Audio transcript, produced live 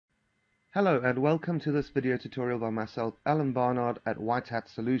Hello and welcome to this video tutorial by myself, Alan Barnard at White Hat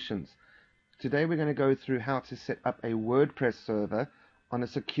Solutions. Today we're going to go through how to set up a WordPress server on a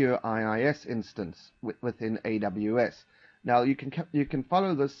secure IIS instance within AWS. Now you can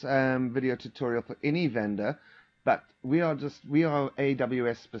follow this video tutorial for any vendor, but we are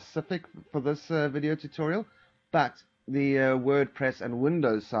AWS specific for this video tutorial. But the WordPress and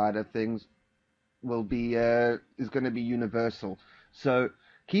Windows side of things will be is going to be universal. So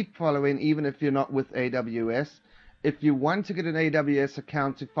keep following even if you're not with AWS. If you want to get an AWS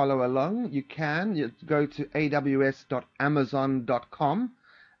account to follow along, you can. You go to aws.amazon.com.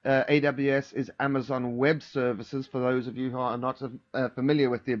 AWS is Amazon Web Services, for those of you who are not familiar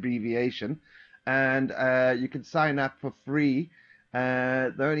with the abbreviation. And you can sign up for free.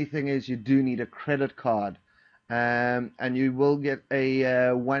 The only thing is you do need a credit card. And you will get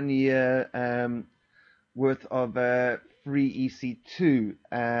a 1 year worth of free EC2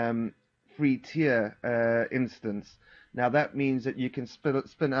 free tier instance. Now that means that you can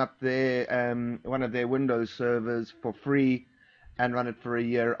spin up their one of their Windows servers for free and run it for a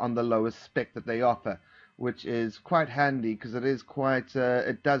year on the lowest spec that they offer, which is quite handy because it is quite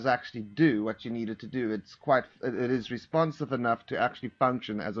it does actually do what you need it to do. It is responsive enough to actually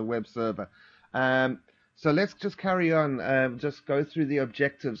function as a web server. So let's just carry on, just go through the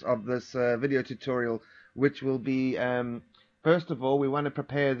objectives of this video tutorial, which will be, first of all, we want to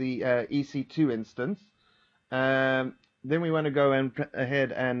prepare the EC2 instance. Then we want to go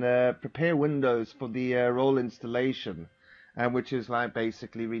ahead and prepare Windows for the role installation, which is like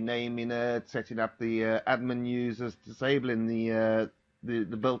basically renaming it, setting up the admin users, disabling the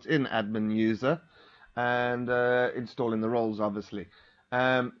built-in admin user, and installing the roles, obviously.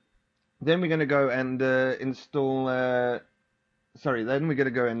 Then we're going to go and install then we're going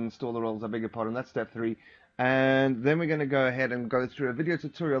to go and install the roles, I beg your pardon, that's step 3. And then we're going to go ahead and go through a video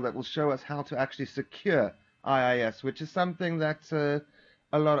tutorial that will show us how to actually secure IIS, which is something that a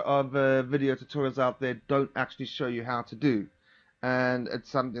lot of video tutorials out there don't actually show you how to do. And it's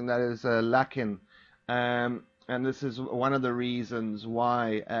something that is lacking. And this is one of the reasons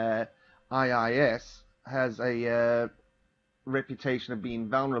why IIS has a reputation of being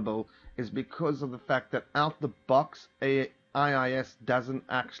vulnerable, is because of the fact that out the box IIS doesn't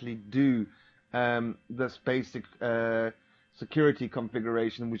actually do this basic security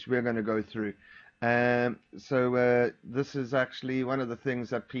configuration which we're going to go through. So this is actually one of the things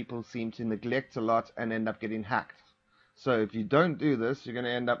that people seem to neglect a lot and end up getting hacked. So if you don't do this, you're going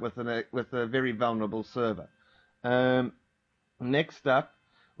to end up with a very vulnerable server. Next up,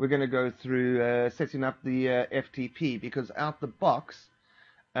 we're going to go through setting up the FTP, because out the box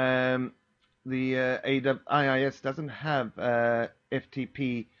the IIS doesn't have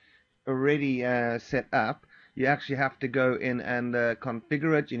FTP already set up. You actually have to go in and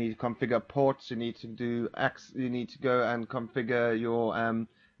configure it. You need to configure ports. You need to go and configure your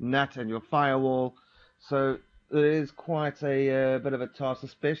NAT and your firewall. So it is quite a bit of a task,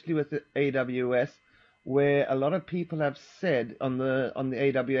 especially with the AWS, where a lot of people have said on the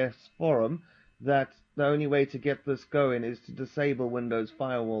AWS forum that the only way to get this going is to disable Windows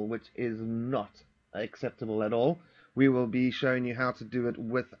Firewall, which is not acceptable at all. We will be showing you how to do it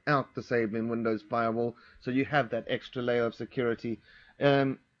without disabling Windows Firewall, so you have that extra layer of security.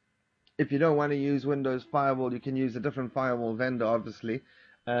 If you don't want to use Windows Firewall, you can use a different firewall vendor, obviously.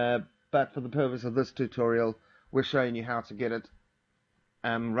 But for the purpose of this tutorial, we're showing you how to get it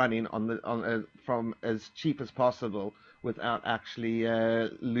running from as cheap as possible without actually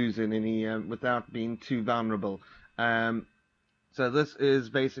losing any, without being too vulnerable. So this is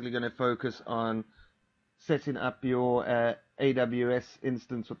basically going to focus on setting up your AWS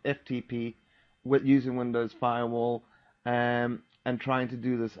instance with FTP, using Windows Firewall, and trying to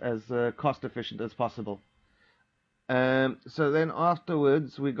do this as cost efficient as possible. So then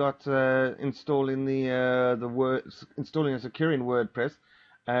afterwards we got installing installing and securing WordPress.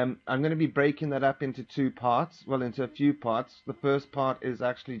 I'm going to be breaking that up into into a few parts. The first part is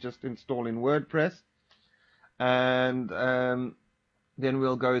actually just installing WordPress, and then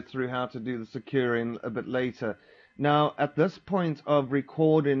we'll go through how to do the securing a bit later. Now, at this point of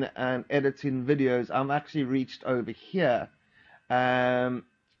recording and editing videos, I'm actually reached over here,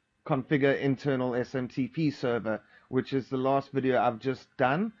 configure internal SMTP server, which is the last video I've just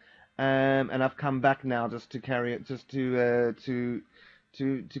done, and I've come back now just to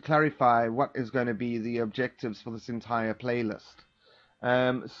clarify what is going to be the objectives for this entire playlist.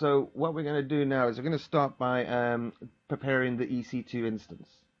 So what we're going to do now is we're going to start by preparing the EC2 instance.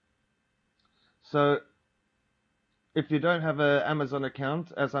 So if you don't have an Amazon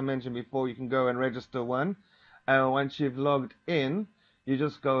account, as I mentioned before, you can go and register one. Once you've logged in, you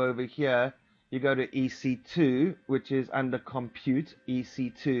just go over here, you go to EC2, which is under compute,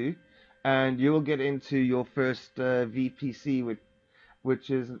 EC2, and you'll get into your first VPC,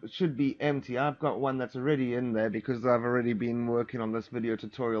 which should be empty. I've got one that's already in there because I've already been working on this video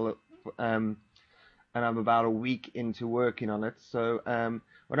tutorial, and I'm about a week into working on it. So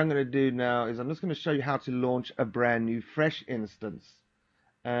what I'm going to do now is I'm just going to show you how to launch a brand new fresh instance.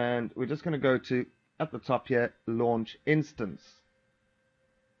 And we're just going to go to, at the top here, launch instance.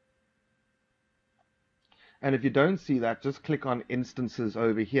 And if you don't see that, just click on instances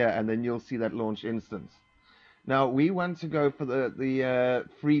over here, and then you'll see that launch instance. Now we want to go for the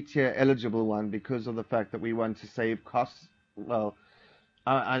free tier eligible one because of the fact that we want to save costs. Well,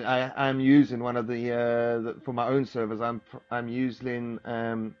 I'm using one of the for my own servers. I'm using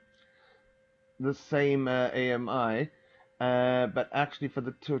the same AMI, but actually for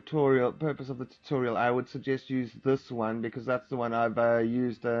the tutorial purpose of the tutorial, I would suggest use this one because that's the one I've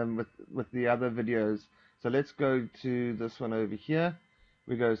used with the other videos. So let's go to this one over here.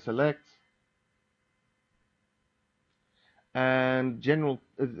 We go select. And general,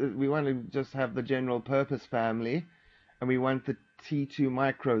 we want to just have the general purpose family, and we want the T2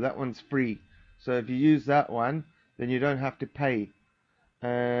 micro. That one's free, so if you use that one, then you don't have to pay.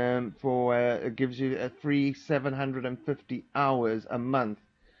 It gives you a free 750 hours a month,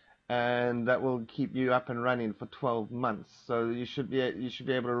 and that will keep you up and running for 12 months. So you should be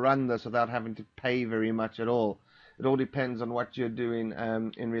able to run this without having to pay very much at all. It all depends on what you're doing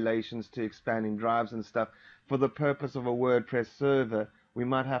in relations to expanding drives and stuff. For the purpose of a WordPress server, we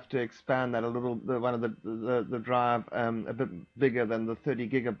might have to expand that a little, one of the drive a bit bigger than the 30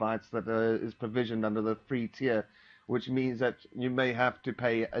 gigabytes that is provisioned under the free tier, which means that you may have to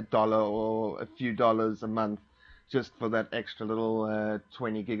pay $1 or a few dollars a month just for that extra little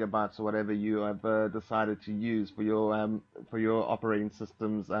 20 gigabytes or whatever you have decided to use for your operating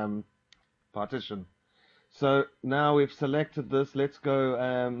system's partition. So now we've selected this. Let's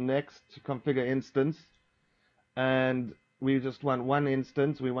go next to configure instance, and we just want one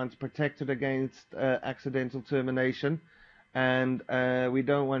instance. We want to protect it against accidental termination, and we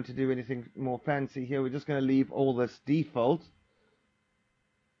don't want to do anything more fancy here. We're just going to leave all this default,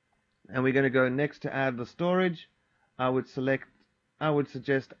 and we're going to go next to add the storage. I would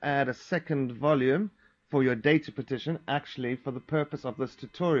suggest add a second volume for your data partition. Actually, for the purpose of this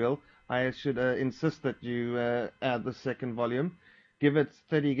tutorial, I should insist that you add the second volume. Give it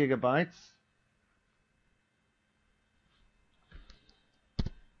 30 gigabytes.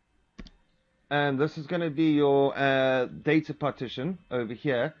 And this is going to be your data partition over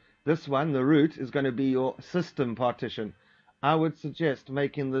here. This one, the root, is going to be your system partition. I would suggest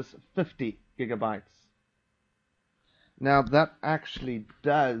making this 50 gigabytes. Now that actually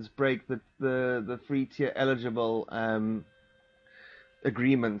does break the free tier eligible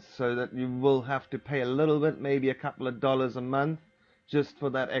agreements, so that you will have to pay a little bit, maybe a couple of dollars a month, just for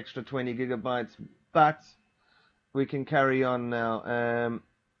that extra 20 gigabytes. But we can carry on now.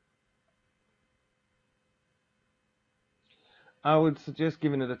 I would suggest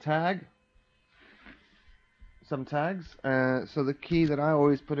giving it a tag, some tags. So the key that I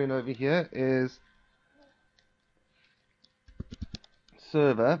always put in over here is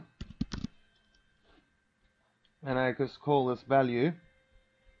server, and I just call this value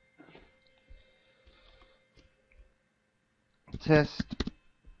test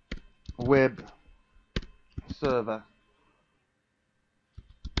web server.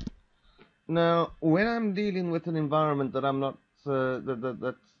 Now, when I'm dealing with an environment that I'm not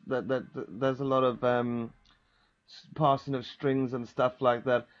that there's a lot of passing of strings and stuff like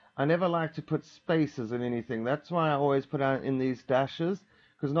that, I never like to put spaces in anything. That's why I always put out in these dashes,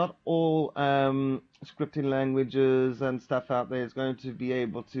 because not all scripting languages and stuff out there is going to be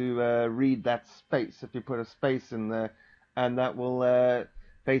able to read that space if you put a space in there, and that will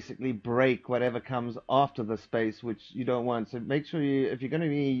basically break whatever comes after the space, which you don't want. So make sure if you're going to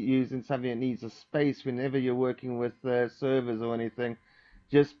be using something that needs a space whenever you're working with servers or anything,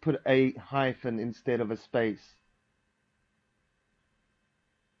 just put a hyphen instead of a space.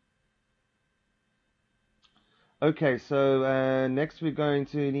 Okay, so next we're going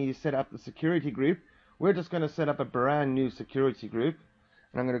to need to set up the security group. We're just going to set up a brand new security group,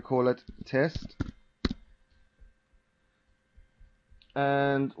 and I'm going to call it test.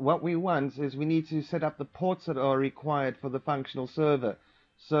 And what we want is we need to set up the ports that are required for the functional server.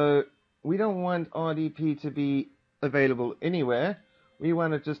 So we don't want RDP to be available anywhere. We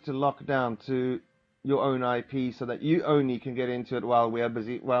want it just to lock down to your own IP so that you only can get into it while we are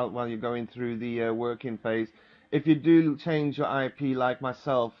busy, while you're going through the working phase. If you do change your IP like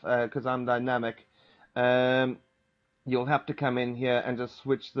myself, because I'm dynamic, you'll have to come in here and just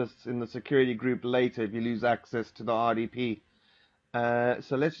switch this in the security group later if you lose access to the RDP.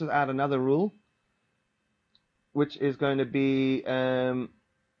 So let's just add another rule, which is going to be a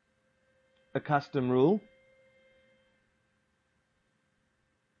custom rule,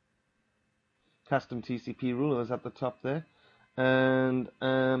 custom TCP rule is at the top there. And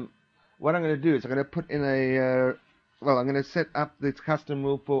what I'm going to do is I'm going to put in I'm going to set up this custom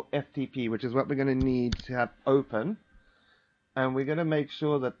rule for FTP, which is what we're going to need to have open. And we're going to make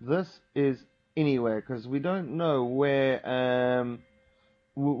sure that this is anywhere, because we don't know where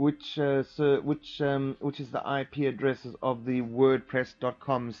which is the IP addresses of the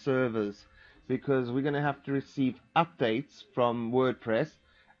WordPress.com servers, because we're going to have to receive updates from WordPress,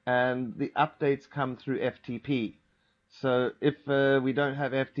 and the updates come through FTP. So if we don't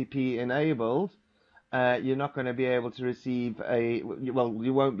have FTP enabled, you're not going to be able to receive you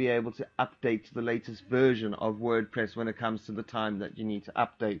won't be able to update to the latest version of WordPress when it comes to the time that you need to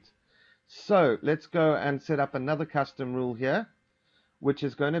update. So let's go and set up another custom rule here, which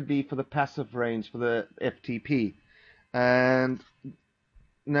is going to be for the passive range for the FTP. And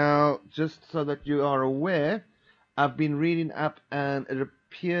now, just so that you are aware, I've been reading up, and it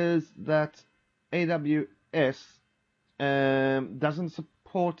appears that AWS doesn't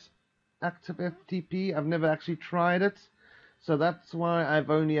support Active FTP. I've never actually tried it, so that's why I've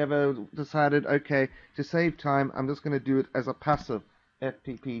only ever decided, okay, to save time, I'm just going to do it as a passive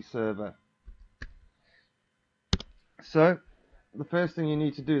FTP server. So the first thing you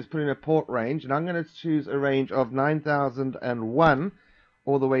need to do is put in a port range, and I'm going to choose a range of 9001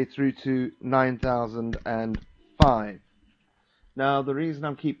 all the way through to 9005. Now, the reason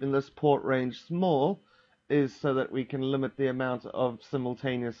I'm keeping this port range small is so that we can limit the amount of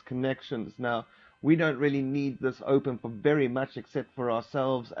simultaneous connections. Now, we don't really need this open for very much except for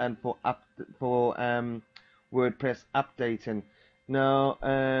ourselves and for WordPress updating. Now,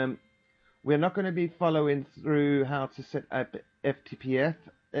 we're not going to be following through how to set up FTPS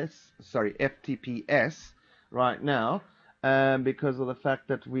right now, because of the fact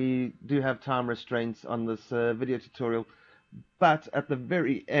that we do have time restraints on this video tutorial. But at the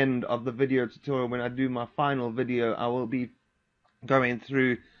very end of the video tutorial, when I do my final video, I will be going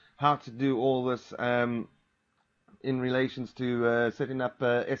through how to do all this in relations to setting up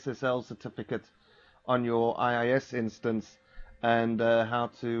SSL certificate on your IIS instance, and how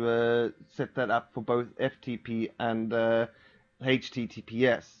to set that up for both FTP and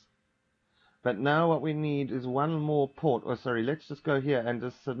HTTPS. But now what we need is one more port. Let's just go here and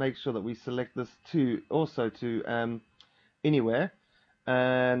just make sure that we select this also to anywhere.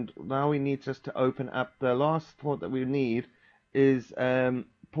 And now we need just to open up the last port that we need is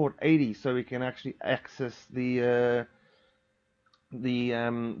port 80, so we can actually access the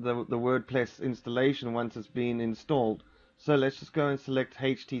WordPress installation once it's been installed. So let's just go and select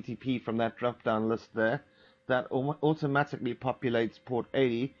HTTP from that drop-down list there. That automatically populates port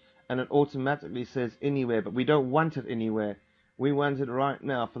 80, and it automatically says anywhere, but we don't want it anywhere. We want it right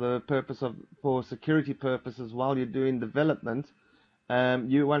now for the purpose of, for security purposes while you're doing development.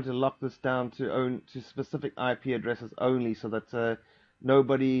 You want to lock this down to specific IP addresses only, so that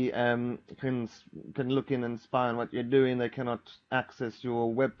nobody can look in and spy on what you're doing. They cannot access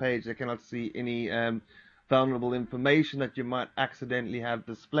your web page. They cannot see any vulnerable information that you might accidentally have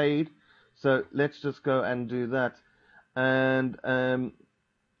displayed. So let's just go and do that. And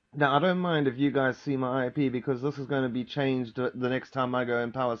now I don't mind if you guys see my IP, because this is going to be changed the next time I go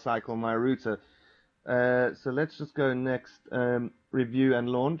and power cycle my router. So let's just go next, review and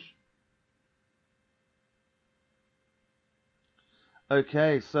launch.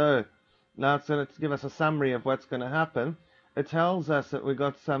 Okay, so now it's going to give us a summary of what's going to happen. It tells us that we've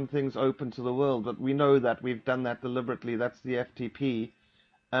got some things open to the world, but we know that we've done that deliberately. That's the FTP.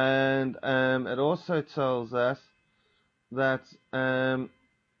 And it also tells us that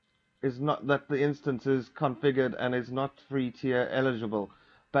is not that the instance is configured and is not free tier eligible.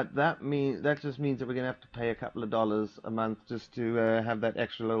 But that just means that we're going to have to pay a couple of dollars a month just to have that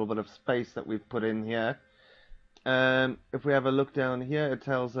extra little bit of space that we've put in here. If we have a look down here, it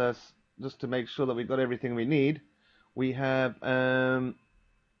tells us, just to make sure that we've got everything we need, we have,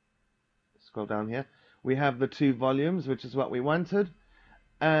 scroll down here, we have the 2 volumes, which is what we wanted.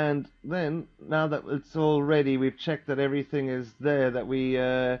 And then, now that it's all ready, we've checked that everything is there that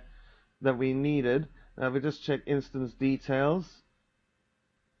we needed. Now we just check instance details.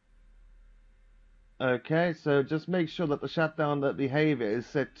 Okay, so just make sure that the shutdown behavior is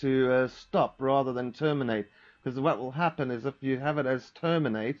set to stop rather than terminate, because what will happen is if you have it as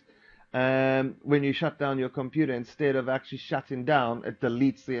terminate, when you shut down your computer, instead of actually shutting down, it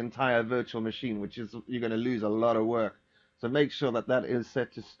deletes the entire virtual machine, which is you're going to lose a lot of work. So make sure that that is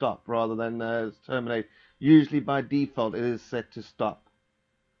set to stop rather than terminate. Usually by default it is set to stop.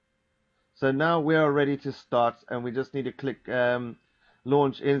 So now we are ready to start, and we just need to click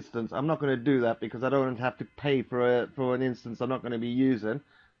launch instance. I'm not going to do that because I don't have to pay for an instance I'm not going to be using.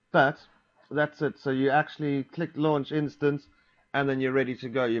 But that's it. So you actually click launch instance, and then you're ready to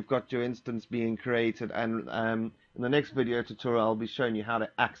go. You've got your instance being created, and in the next video tutorial I'll be showing you how to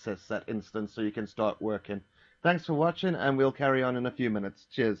access that instance so you can start working. Thanks for watching, and we'll carry on in a few minutes.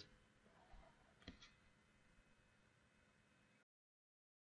 Cheers.